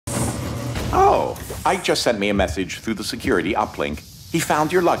Oh, Ike just sent me a message through the security uplink. He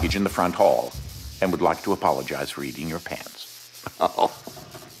found your luggage in the front hall and would like to apologize for eating your pants. Oh.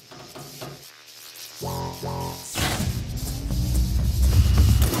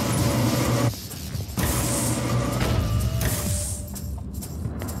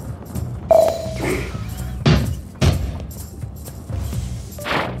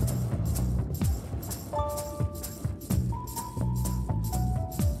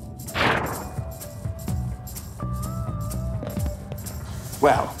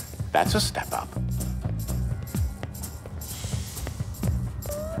 Well, that's a step up.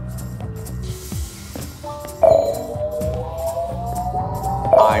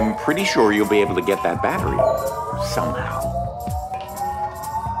 I'm pretty sure you'll be able to get that battery somehow.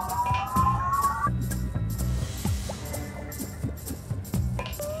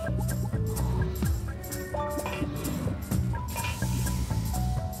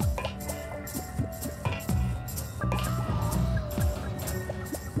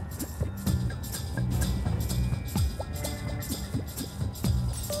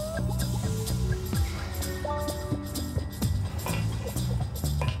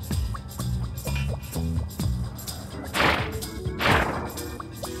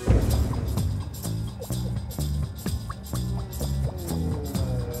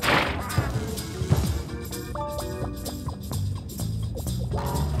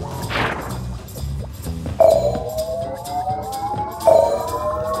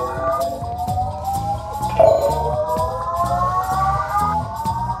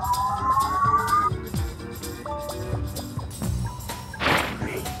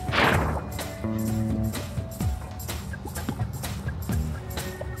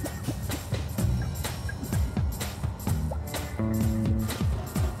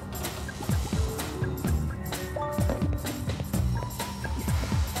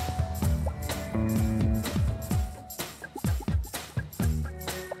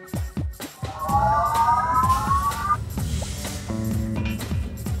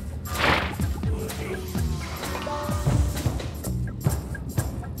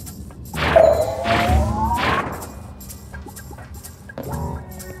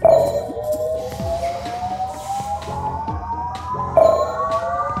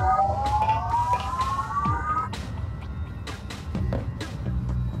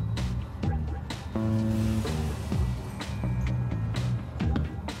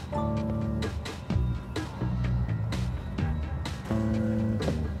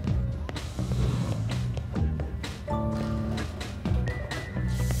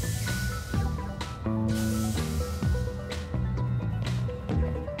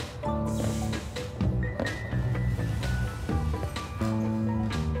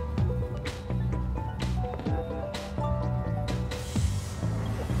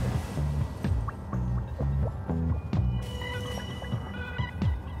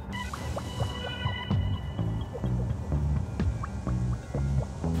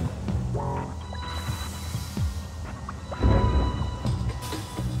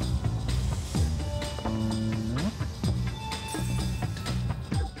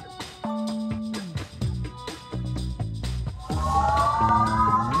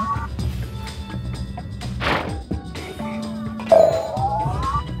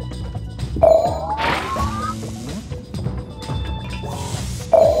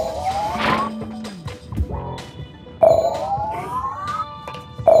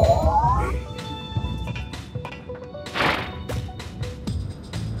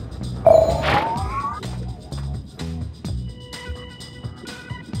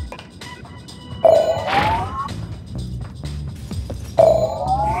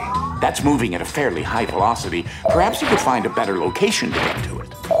 That's moving at a fairly high velocity. Perhaps you could find a better location to get to it.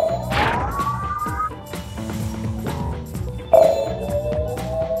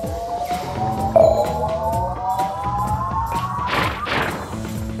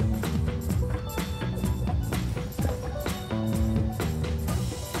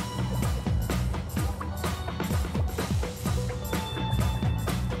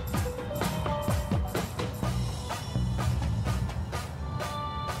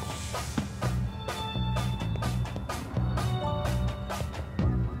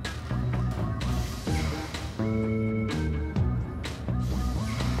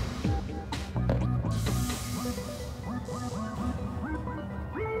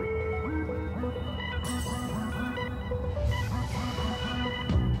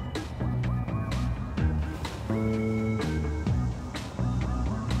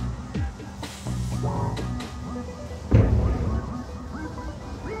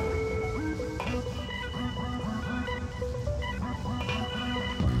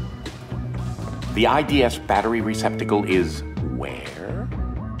 The IDS battery receptacle is where?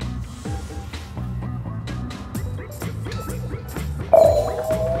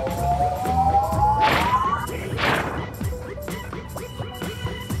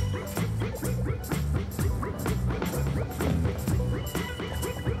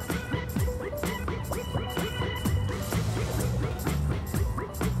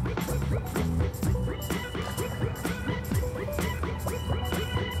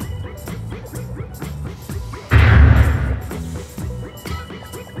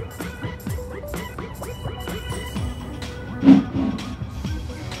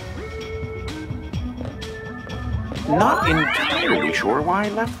 Not entirely sure why I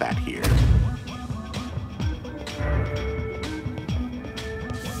left that here.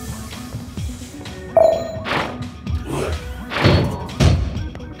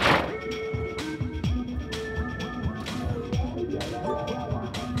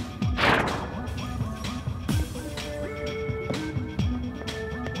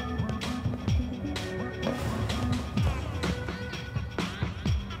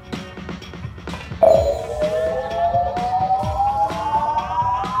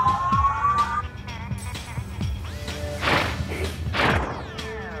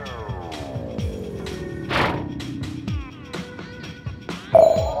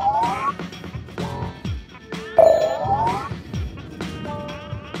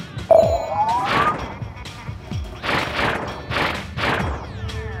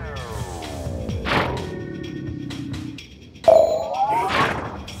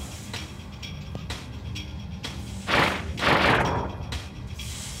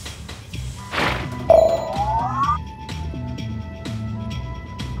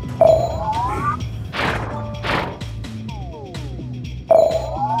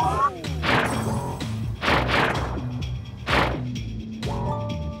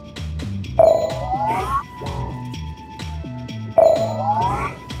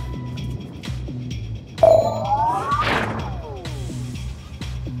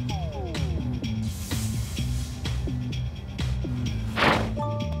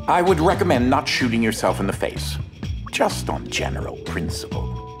 I would recommend not shooting yourself in the face, just on general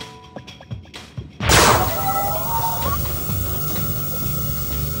principle.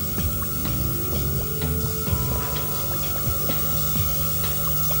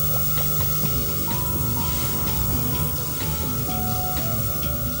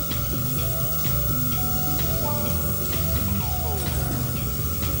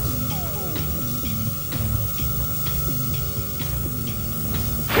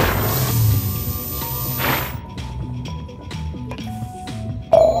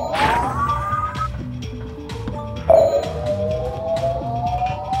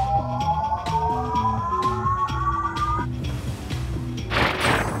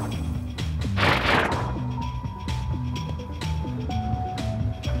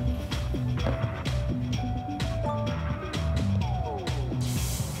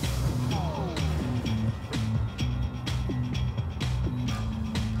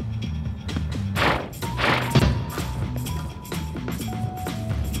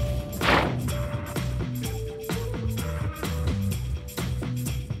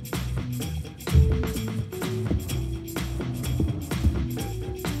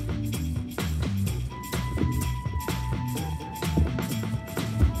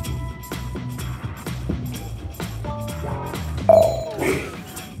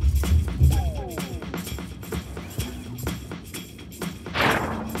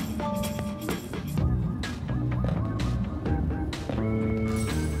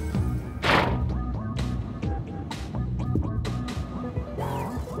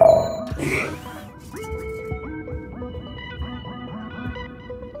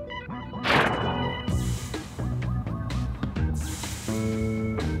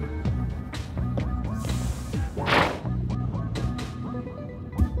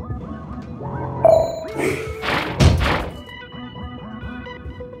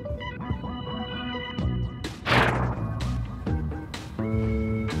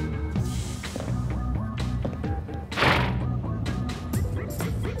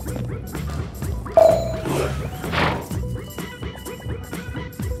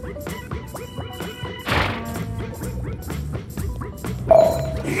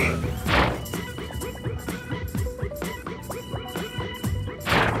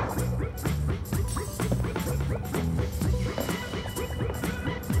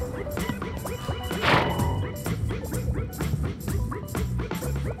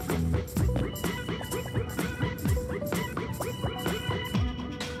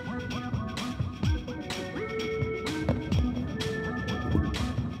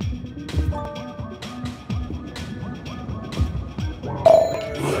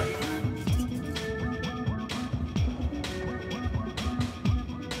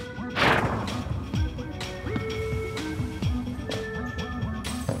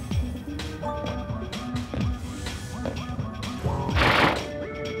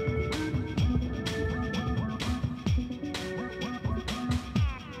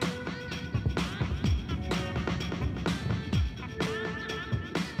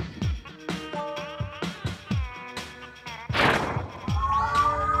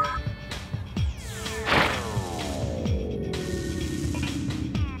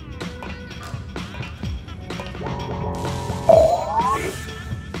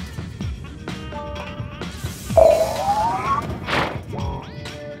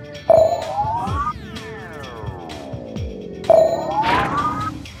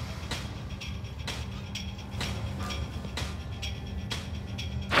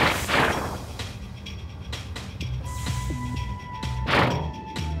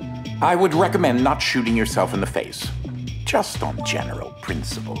 I would recommend not shooting yourself in the face, just on general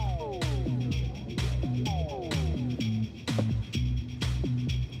principle.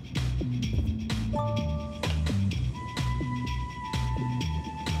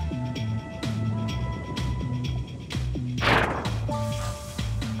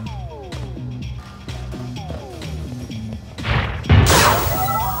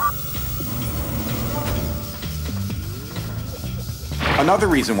 Another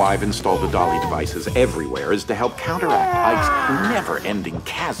reason why I've installed the dolly devices everywhere is to help counteract Ike's never-ending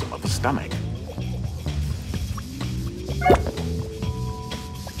chasm of a stomach.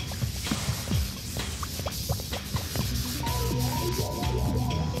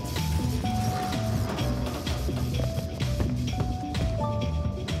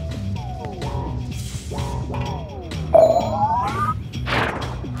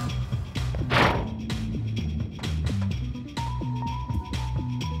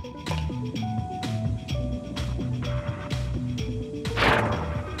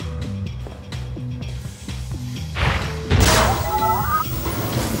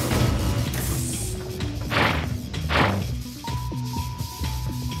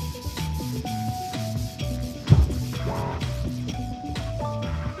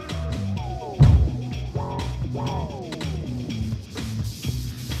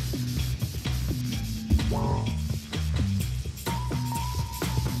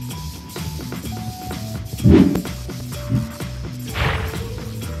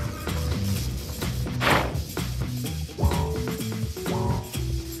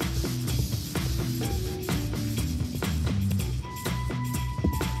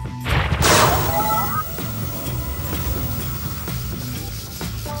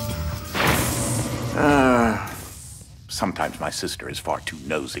 Sometimes my sister is far too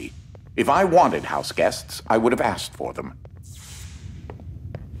nosy. If I wanted house guests, I would have asked for them.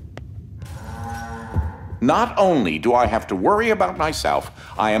 Not only do I have to worry about myself,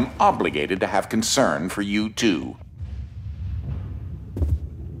 I am obligated to have concern for you too.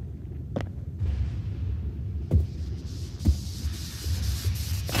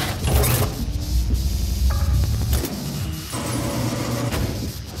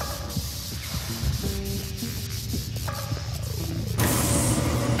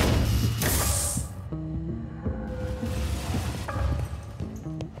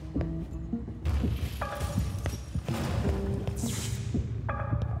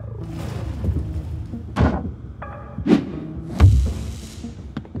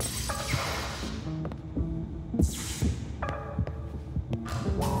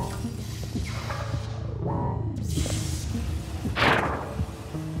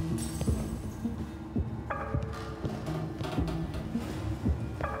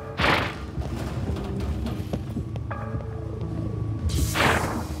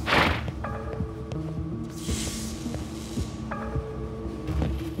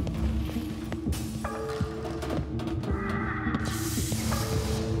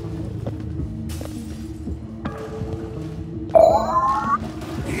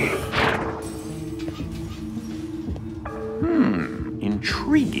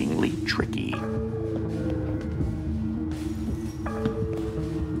 Intriguingly tricky.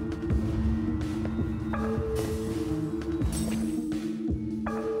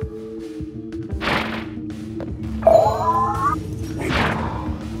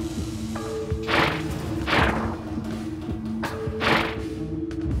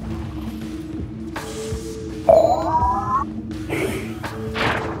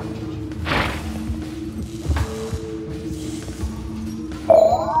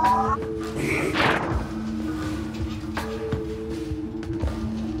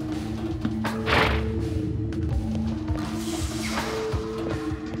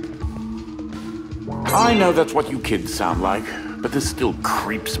 I know that's what you kids sound like, but this still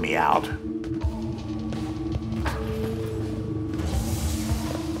creeps me out.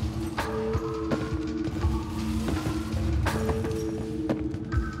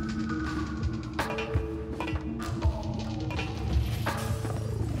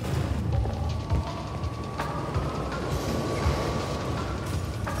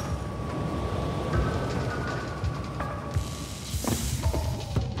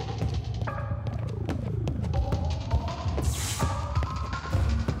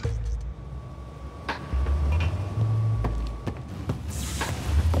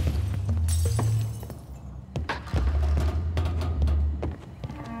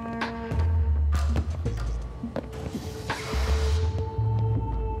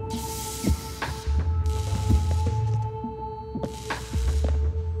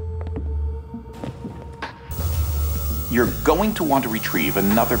 You're going to want to retrieve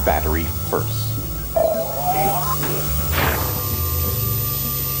another battery first.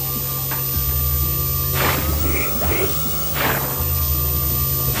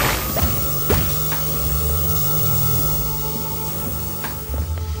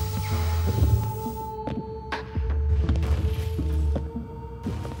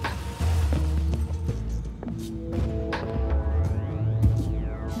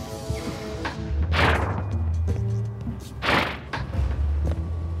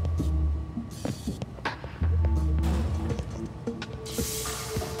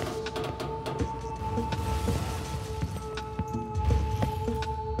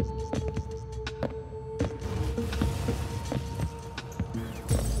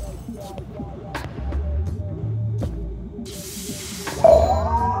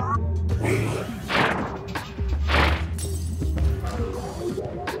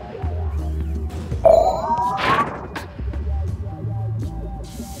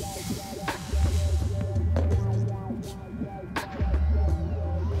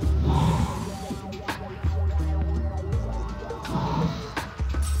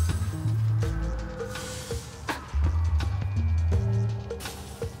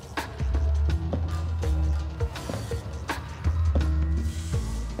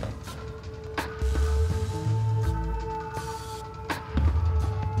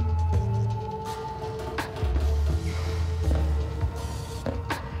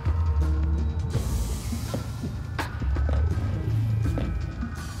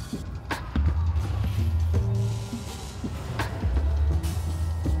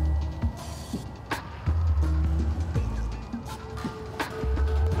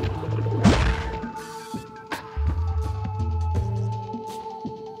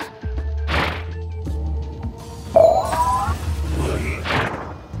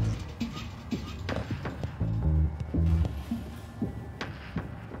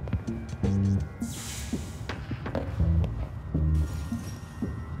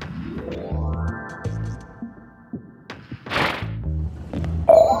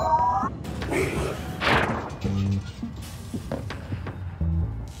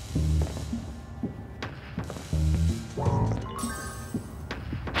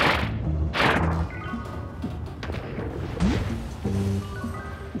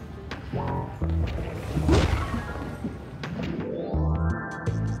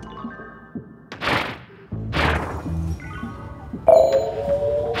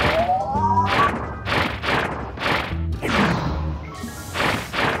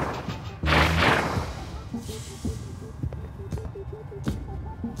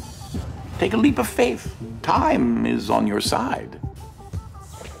 Take a leap of faith. Time is on your side.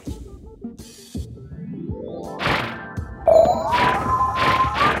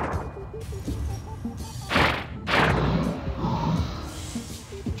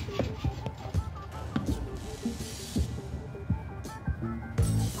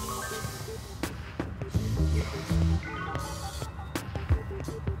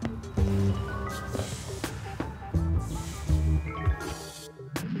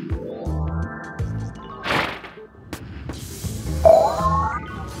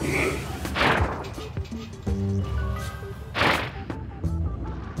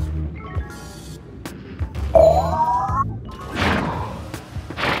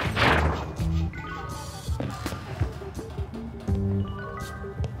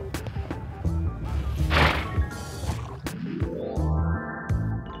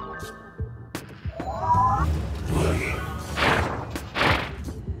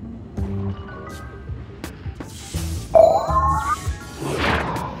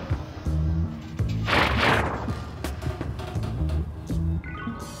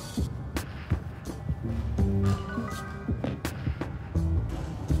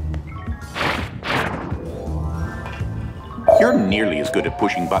 You're nearly as good at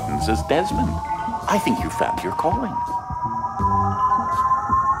pushing buttons as Desmond. I think you found your calling.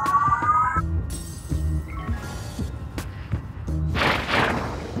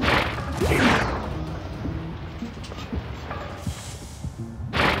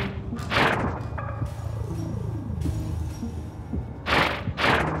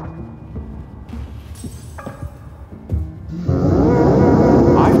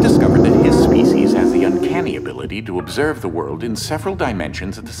 To observe the world in several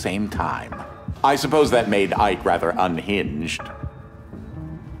dimensions at the same time. I suppose that made Ike rather unhinged.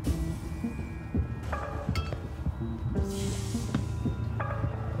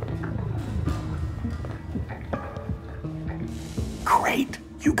 Great!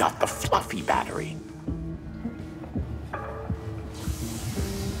 You got the fluffy battery.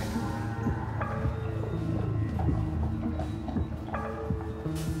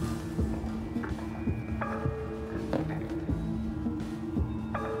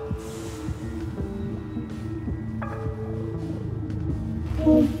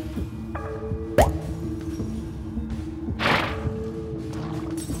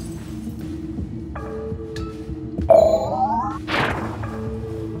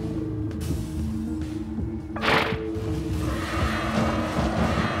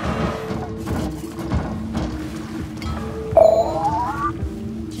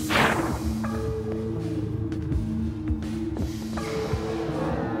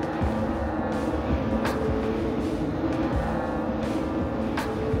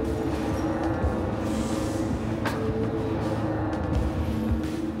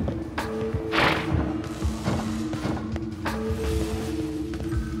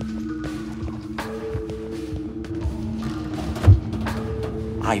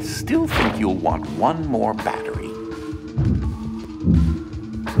 I still think you'll want one more battery.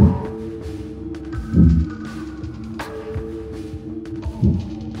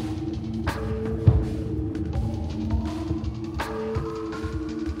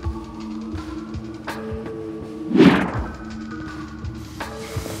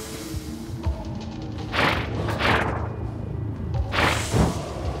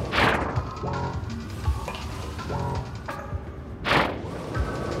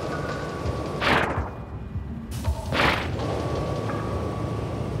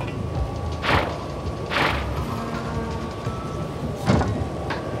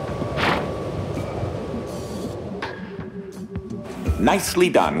 Nicely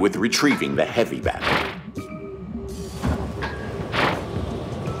done with retrieving the heavy battery.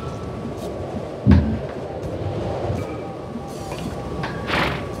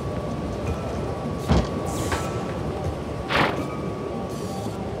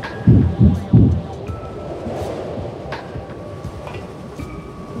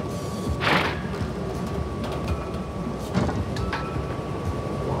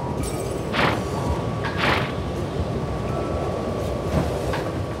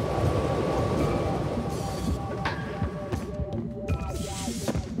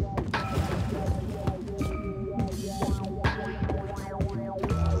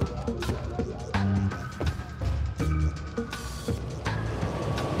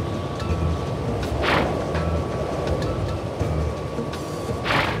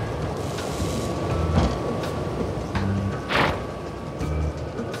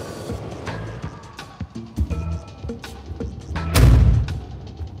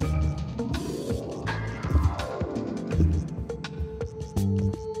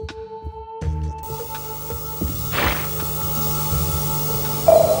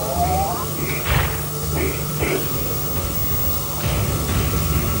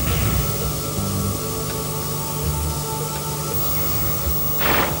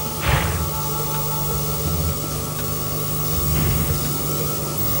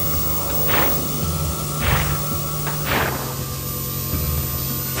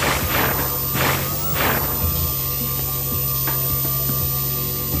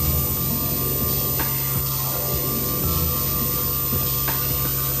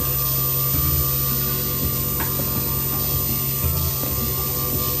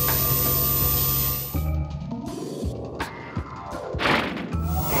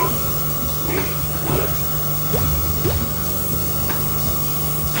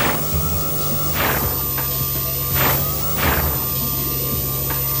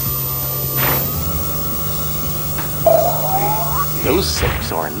 Those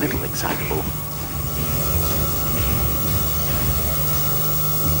safes are a little excitable.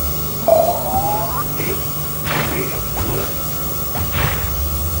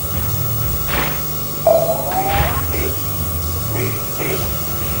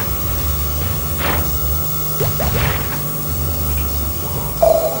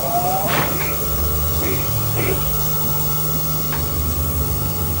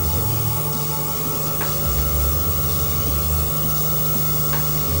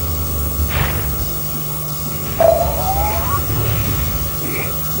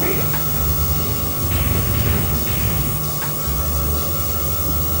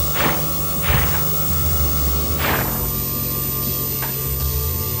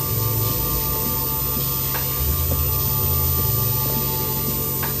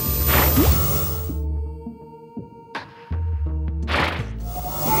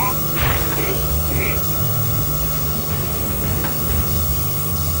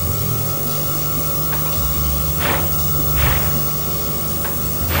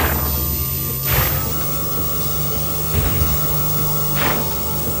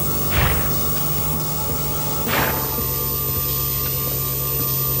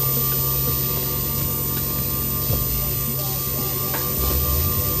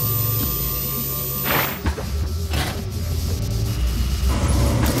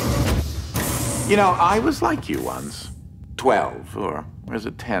 You know, I was like you once. 12, or is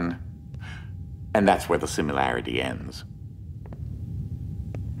it 10? And that's where the similarity ends.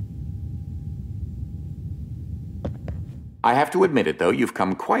 I have to admit it, though, you've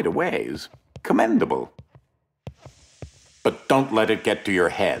come quite a ways. Commendable. But don't let it get to your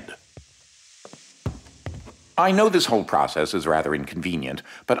head. I know this whole process is rather inconvenient,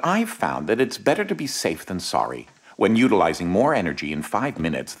 but I've found that it's better to be safe than sorry when utilizing more energy in 5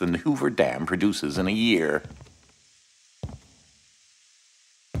 minutes than the Hoover Dam produces in a year.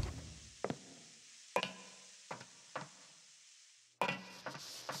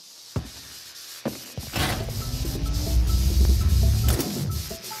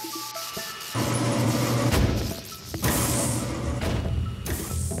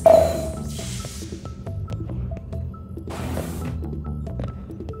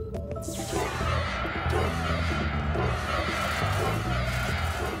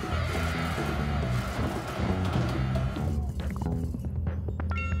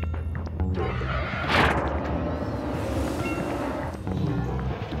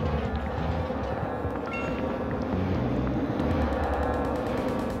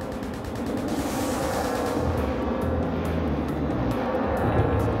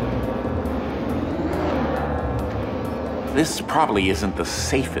 This probably isn't the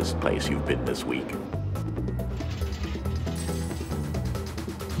safest place you've been this week.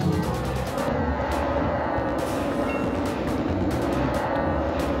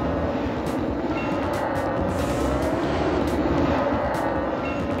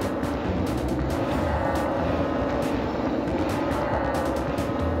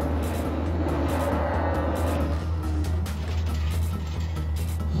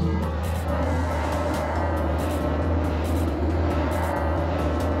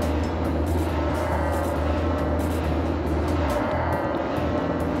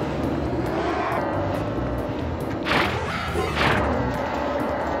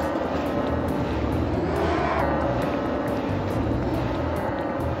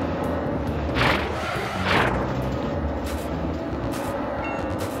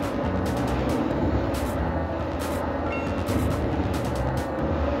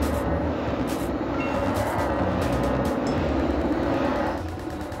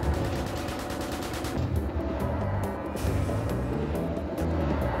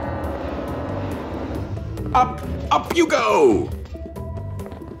 Up you go!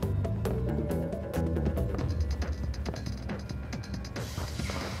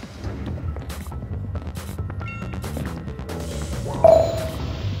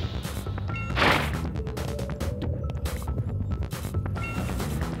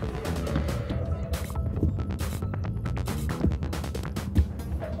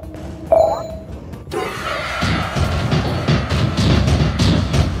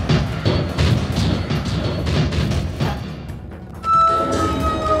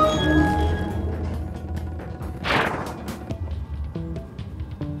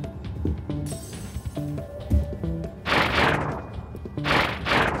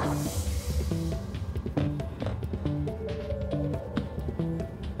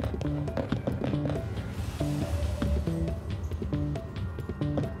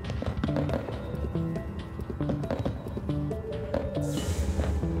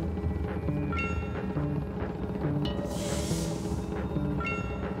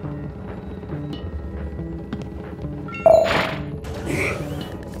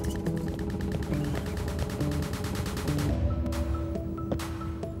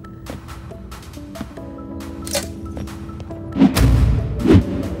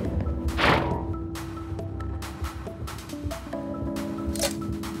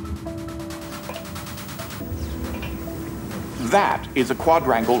 That is a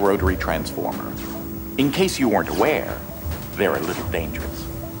quadrangle rotary transformer. In case you weren't aware, they're a little dangerous.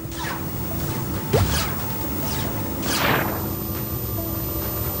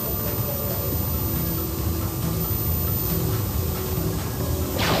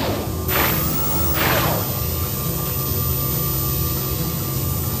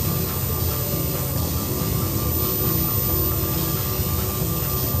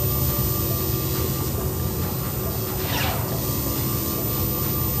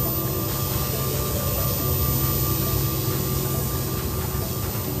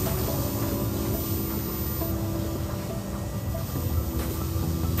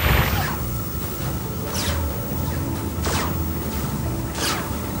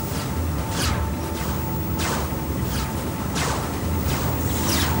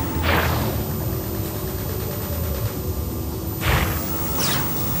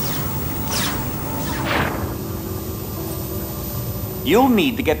 You'll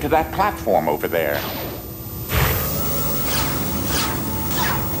need to get to that platform over there.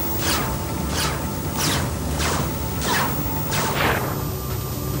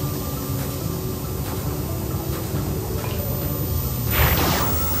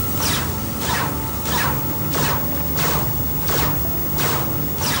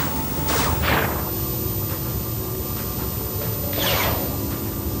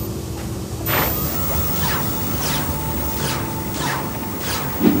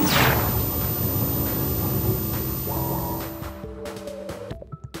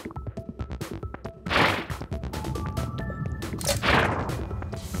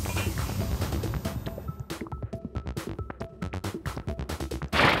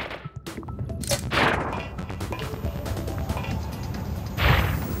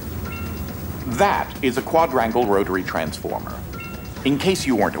 That is a quadrangle rotary transformer. In case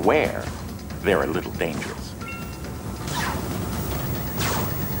you weren't aware, they're a little dangerous.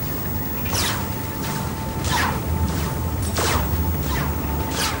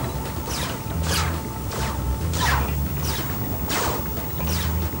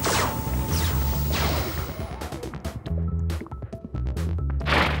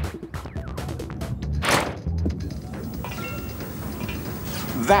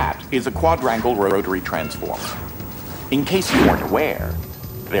 That is a quadrangle rotary transformer. In case you weren't aware,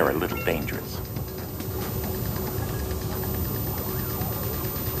 they're a little dangerous.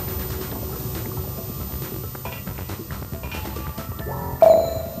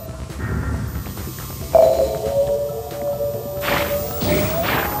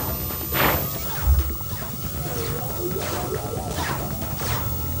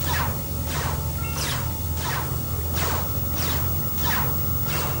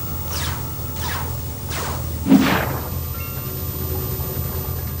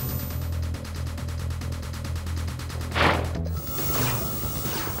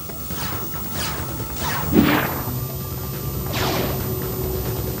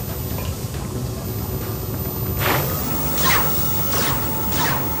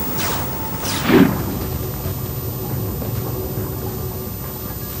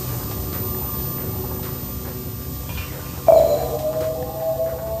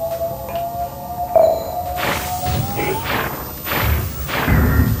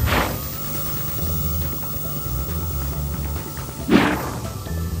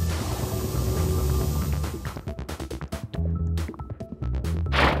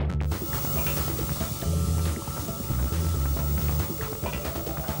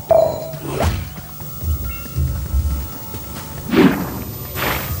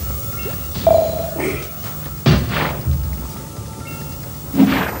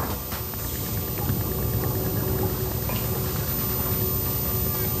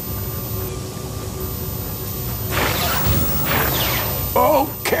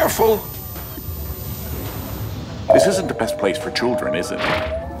 Oh, careful! This isn't the best place for children, is it?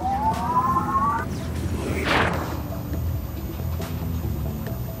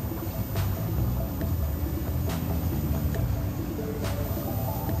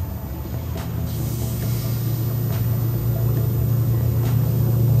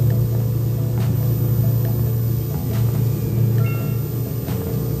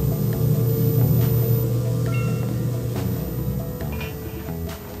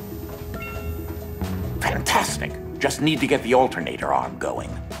 Fantastic! Just need to get the alternator arm going.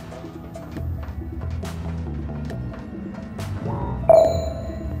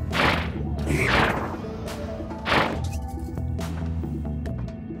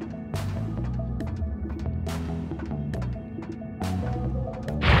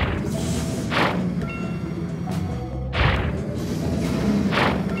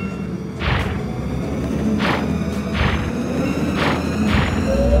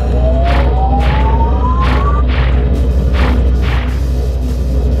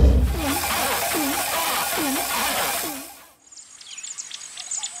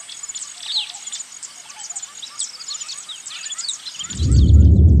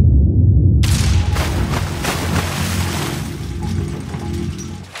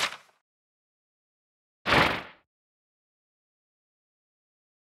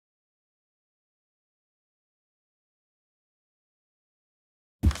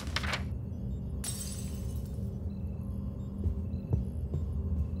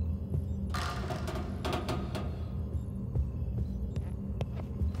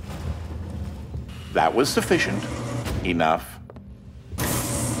 That was sufficient. Enough.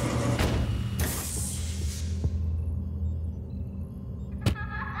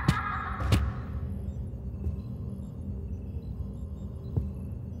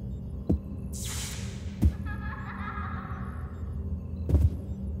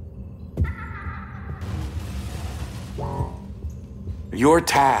 Your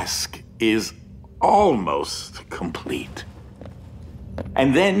task is almost complete.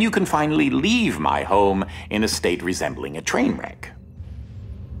 And then you can finally leave my home in a state resembling a train wreck.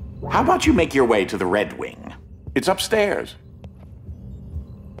 How about you make your way to the Red Wing? It's upstairs.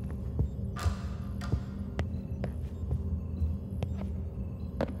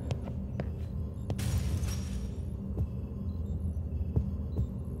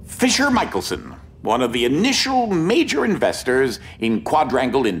 Fisher Michelson, one of the initial major investors in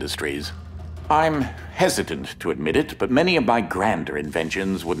Quadrangle Industries. I'm hesitant to admit it, but many of my grander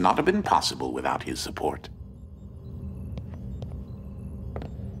inventions would not have been possible without his support.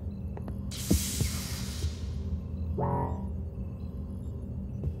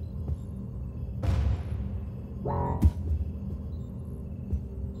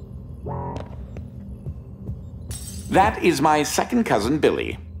 That is my second cousin,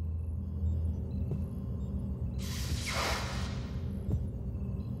 Billy.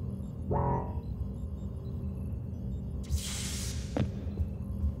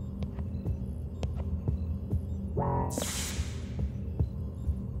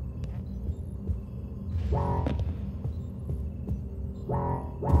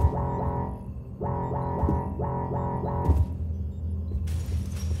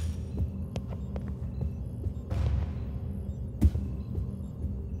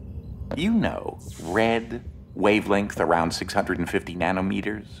 You know, red, wavelength around 650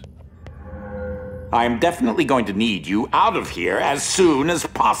 nanometers. I'm definitely going to need you out of here as soon as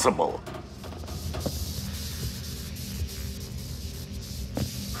possible.